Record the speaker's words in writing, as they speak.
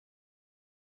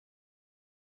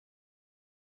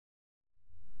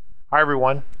Hi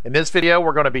everyone. In this video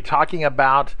we're going to be talking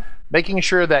about making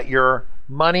sure that your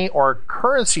money or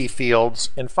currency fields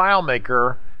in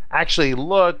FileMaker actually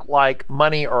look like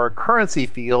money or currency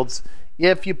fields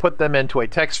if you put them into a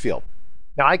text field.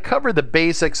 Now I covered the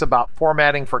basics about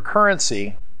formatting for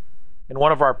currency in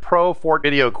one of our Pro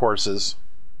video courses,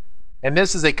 and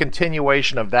this is a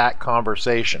continuation of that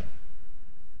conversation.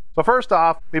 So first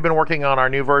off, we've been working on our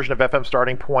new version of FM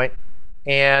Starting Point,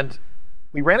 and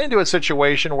we ran into a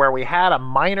situation where we had a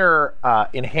minor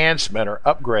enhancement or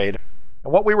upgrade.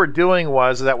 And what we were doing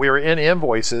was that we were in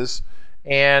invoices,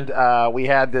 and we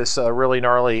had this really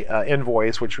gnarly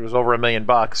invoice, which was over $1 million.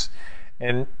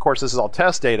 And of course, this is all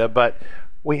test data, but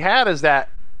we had is that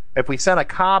if we sent a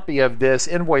copy of this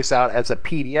invoice out as a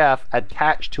PDF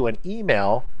attached to an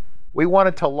email, we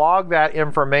wanted to log that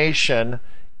information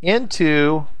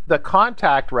into the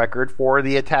contact record for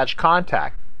the attached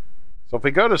contact. So if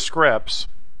we go to scripts,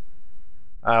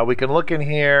 we can look in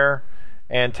here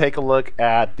and take a look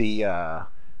at the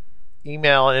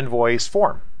email invoice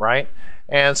form, right?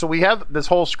 And so we have this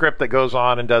whole script that goes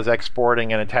on and does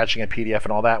exporting and attaching a PDF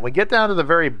and all that. We get down to the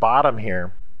very bottom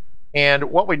here, and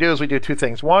what we do is we do two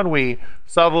things. One, we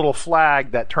set a little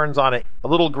flag that turns on a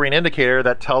little green indicator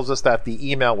that tells us that the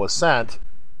email was sent.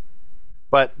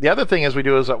 But the other thing is we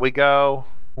do is that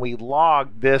we log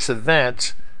this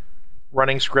event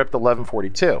running script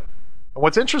 1142. And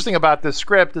what's interesting about this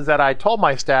script is that I told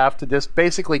my staff to just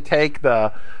basically take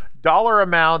the dollar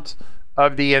amount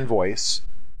of the invoice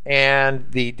and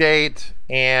the date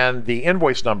and the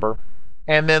invoice number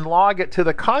and then log it to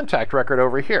the contact record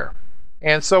over here.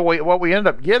 And so what we end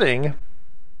up getting,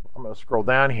 I'm going to scroll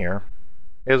down here,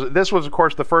 is this was of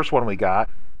course the first one we got.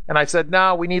 And I said,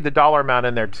 no, we need the dollar amount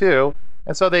in there too.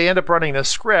 And so they end up running this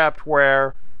script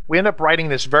where we end up writing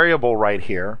this variable right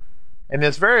here. And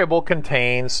this variable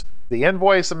contains the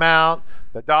invoice amount,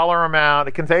 the dollar amount.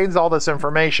 It contains all this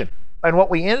information. And what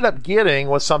we ended up getting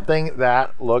was something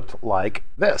that looked like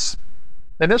this.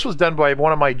 And this was done by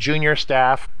one of my junior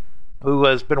staff who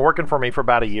has been working for me for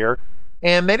about a year.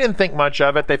 And they didn't think much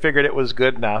of it. They figured it was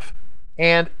good enough.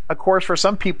 And of course, for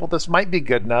some people, this might be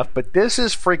good enough, but this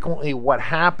is frequently what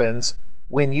happens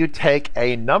when you take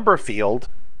a number field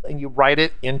and you write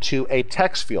it into a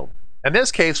text field. In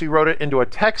this case, we wrote it into a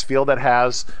text field that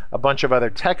has a bunch of other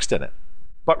text in it.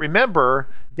 But remember,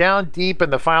 down deep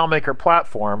in the FileMaker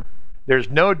platform, there's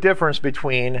no difference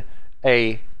between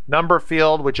a number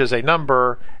field, which is a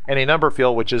number, and a number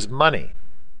field, which is money.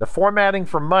 The formatting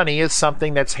for money is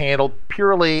something that's handled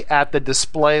purely at the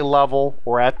display level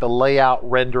or at the layout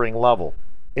rendering level.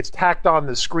 It's tacked on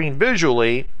the screen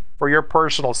visually for your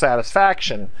personal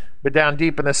satisfaction, but down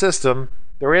deep in the system,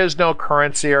 there is no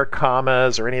currency or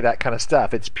commas or any of that kind of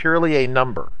stuff. It's purely a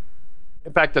number.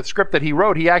 In fact, the script that he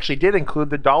wrote, he actually did include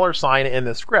the dollar sign in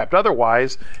the script.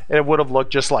 Otherwise, it would have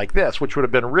looked just like this, which would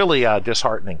have been really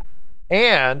disheartening.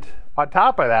 And on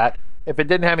top of that, if it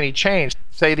didn't have any change,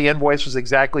 say the invoice was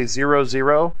exactly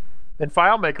 00, then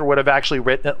FileMaker would have actually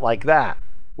written it like that,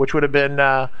 which would have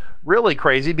been really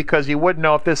crazy because you wouldn't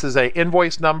know if this is an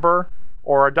invoice number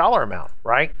or a dollar amount,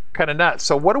 right? Kind of nuts.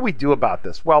 So what do we do about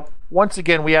this? Well, once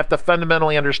again, we have to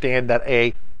fundamentally understand that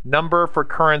a number for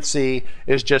currency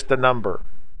is just a number.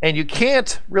 And you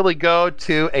can't really go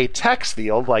to a text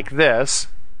field like this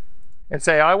and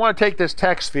say, I want to take this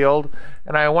text field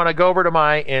and I want to go over to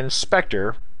my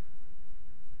inspector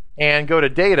and go to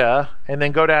data and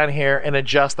then go down here and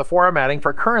adjust the formatting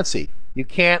for currency. You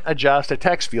can't adjust a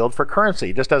text field for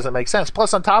currency. It just doesn't make sense.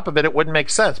 Plus, on top of it, it wouldn't make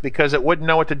sense because it wouldn't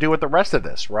know what to do with the rest of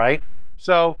this, right?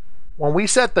 So when we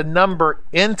set the number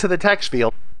into the text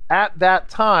field, at that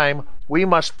time, we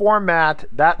must format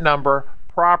that number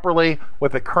properly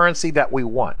with the currency that we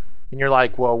want. And you're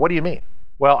like, well, what do you mean?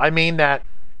 Well, I mean that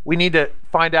we need to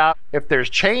find out if there's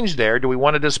change there. Do we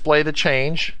want to display the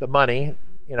change, the money,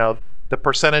 the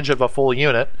percentage of a full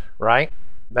unit, right?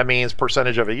 That means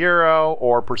percentage of a euro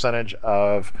or percentage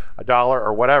of a dollar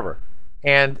or whatever.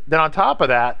 And then on top of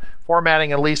that,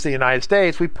 formatting, at least in the United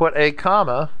States, we put a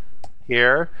comma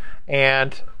here,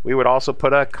 and we would also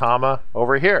put a comma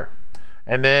over here.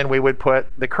 And then we would put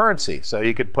the currency. So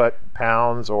you could put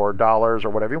pounds or dollars or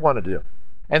whatever you want to do.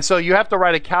 And so you have to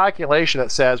write a calculation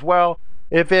that says, well,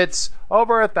 if it's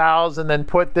over 1,000, then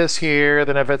put this here.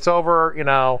 Then if it's over,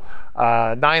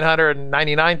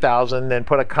 999,000, then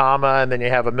put a comma, and then you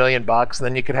have $1 million, and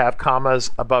then you could have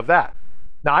commas above that.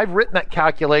 Now, I've written that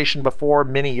calculation before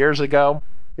many years ago.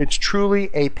 It's truly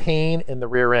a pain in the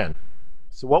rear end.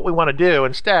 So what we want to do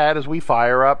instead is we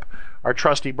fire up our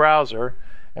trusty browser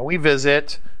and we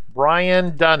visit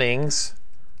Brian Dunning's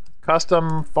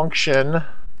custom function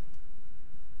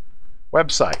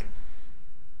website.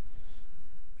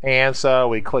 And so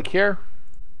we click here.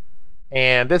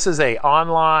 And this is a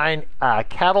online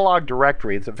catalog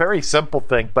directory. It's a very simple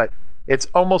thing, but it's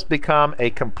almost become a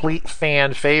complete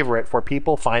fan favorite for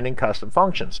people finding custom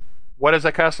functions. What is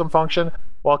a custom function?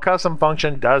 Well, a custom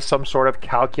function does some sort of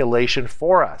calculation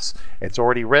for us. It's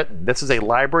already written. This is a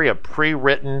library of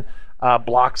pre-written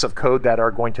blocks of code that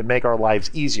are going to make our lives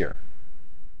easier.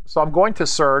 So I'm going to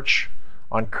search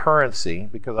on currency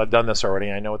because I've done this already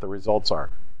and I know what the results are.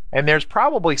 And there's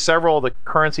probably several of the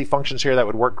currency functions here that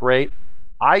would work great.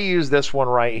 I use this one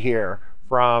right here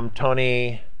from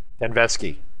Tony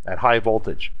Denvesky at High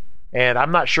Voltage. And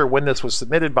I'm not sure when this was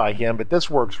submitted by him, but this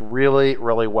works really,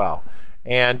 really well.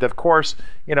 And of course,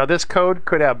 you know, this code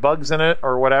could have bugs in it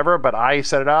or whatever, but I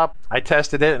set it up, I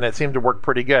tested it, and it seemed to work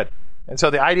pretty good. And so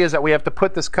the idea is that we have to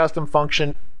put this custom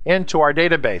function into our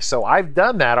database. So I've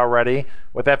done that already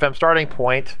with FM Starting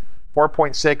Point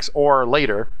 4.6 or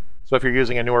later. So if you're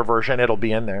using a newer version, it'll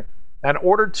be in there. In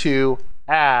order to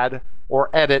add or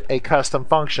edit a custom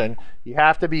function, you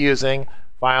have to be using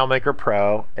FileMaker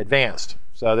Pro Advanced.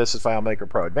 So this is FileMaker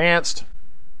Pro Advanced.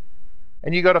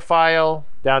 And you go to File,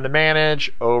 down to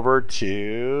Manage, over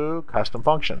to Custom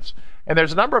Functions. And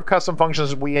there's a number of custom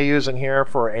functions we use in here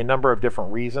for a number of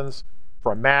different reasons.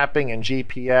 From mapping and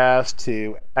GPS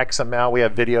to XML. We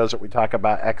have videos that we talk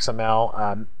about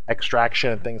XML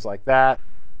extraction and things like that.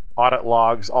 Audit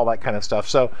logs, all that kind of stuff.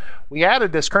 So we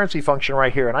added this currency function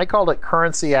right here, and I called it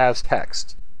currency as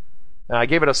text. Now I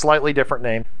gave it a slightly different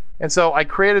name. And so I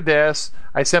created this.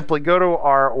 I simply go to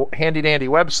our handy dandy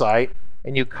website,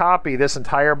 and you copy this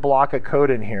entire block of code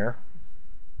in here.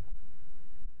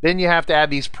 Then you have to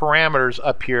add these parameters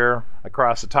up here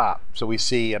across the top. So we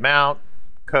see amount,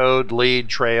 code, lead,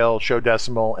 trail, show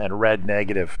decimal, and red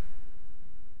negative.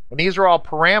 And these are all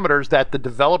parameters that the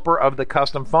developer of the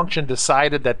custom function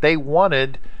decided that they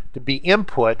wanted to be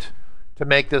input to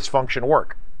make this function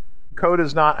work. Code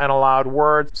is not an allowed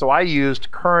word, so I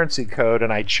used currency code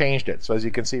and I changed it. So as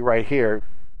you can see right here,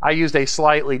 I used a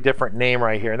slightly different name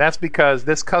right here. And that's because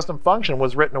this custom function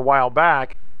was written a while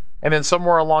back, and then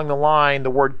somewhere along the line, the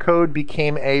word code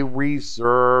became a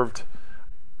reserved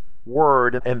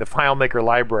word in the FileMaker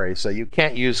library. So you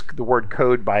can't use the word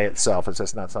code by itself. It's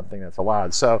just not something that's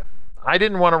allowed. So I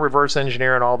didn't want to reverse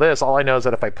engineer and all this. All I know is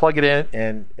that if I plug it in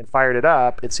and fired it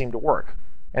up, it seemed to work.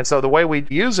 And so the way we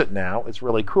use it now is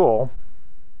really cool.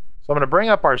 So I'm going to bring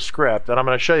up our script and I'm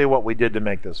going to show you what we did to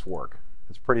make this work.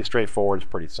 It's pretty straightforward.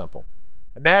 It's pretty simple.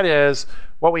 And that is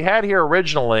what we had here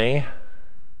originally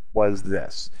was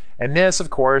this. And this, of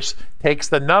course, takes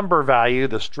the number value,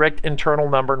 the strict internal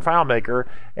number in FileMaker,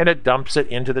 and it dumps it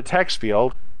into the text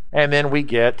field, and then we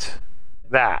get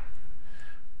that.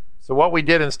 So what we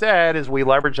did instead is we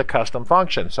leveraged a custom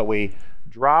function. So we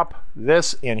drop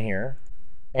this in here,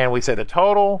 and we say the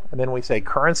total, and then we say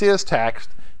currency as text,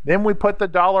 then we put the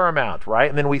dollar amount, right?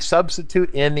 And then we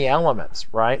substitute in the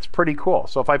elements, right? It's pretty cool.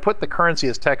 So if I put the currency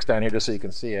as text down here just so you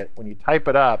can see it, when you type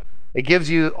it up, it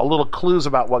gives you a little clues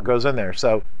about what goes in there.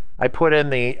 So I put in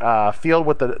the field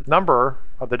with the number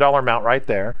of the dollar amount right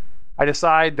there. I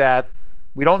decide that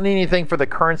we don't need anything for the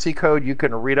currency code. You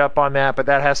can read up on that, but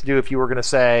that has to do if you were going to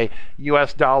say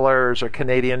US dollars or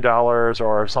Canadian dollars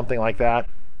or something like that.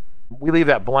 We leave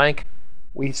that blank.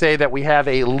 We say that we have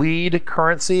a lead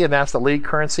currency, and that's the lead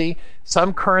currency.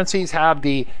 Some currencies have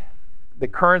the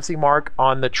currency mark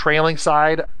on the trailing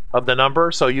side of the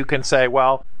number, so you can say,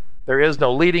 well, there is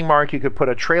no leading mark. You could put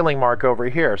a trailing mark over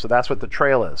here, so that's what the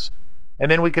trail is. And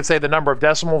then we could say the number of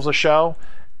decimals to show.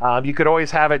 You could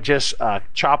always have it just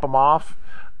chop them off,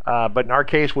 but in our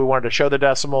case, we wanted to show the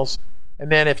decimals.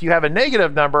 And then if you have a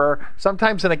negative number,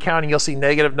 sometimes in accounting, you'll see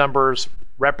negative numbers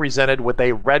represented with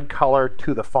a red color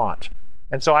to the font.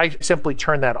 And so I simply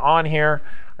turn that on here.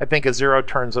 I think a 0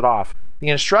 turns it off. The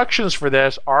instructions for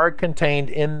this are contained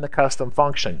in the custom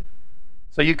function.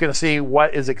 So you can see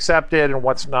what is accepted and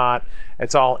what's not.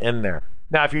 It's all in there.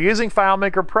 Now, if you're using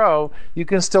FileMaker Pro, you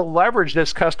can still leverage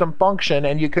this custom function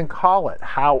and you can call it.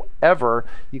 However,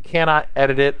 you cannot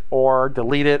edit it or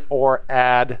delete it or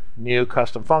add new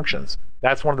custom functions.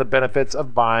 That's one of the benefits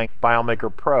of buying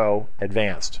FileMaker Pro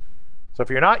Advanced. So if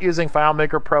you're not using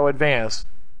FileMaker Pro Advanced,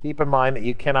 keep in mind that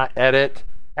you cannot edit,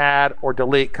 add, or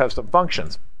delete custom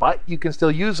functions, but you can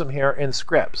still use them here in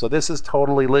script. So this is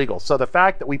totally legal. So the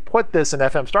fact that we put this in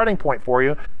FM Starting Point for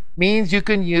you means you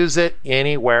can use it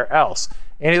anywhere else.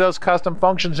 Any of those custom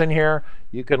functions in here,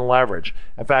 you can leverage.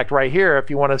 In fact, right here,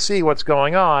 if you want to see what's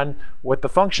going on with the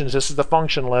functions, this is the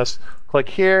function list. Click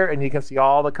here and you can see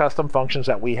all the custom functions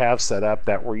that we have set up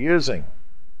that we're using.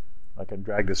 I can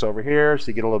drag this over here so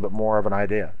you get a little bit more of an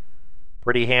idea.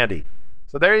 Pretty handy.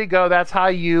 So there you go. That's how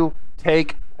you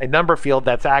take a number field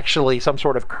that's actually some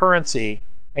sort of currency,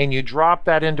 and you drop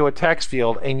that into a text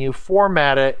field and you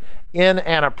format it in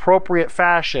an appropriate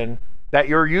fashion that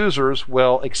your users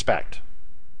will expect.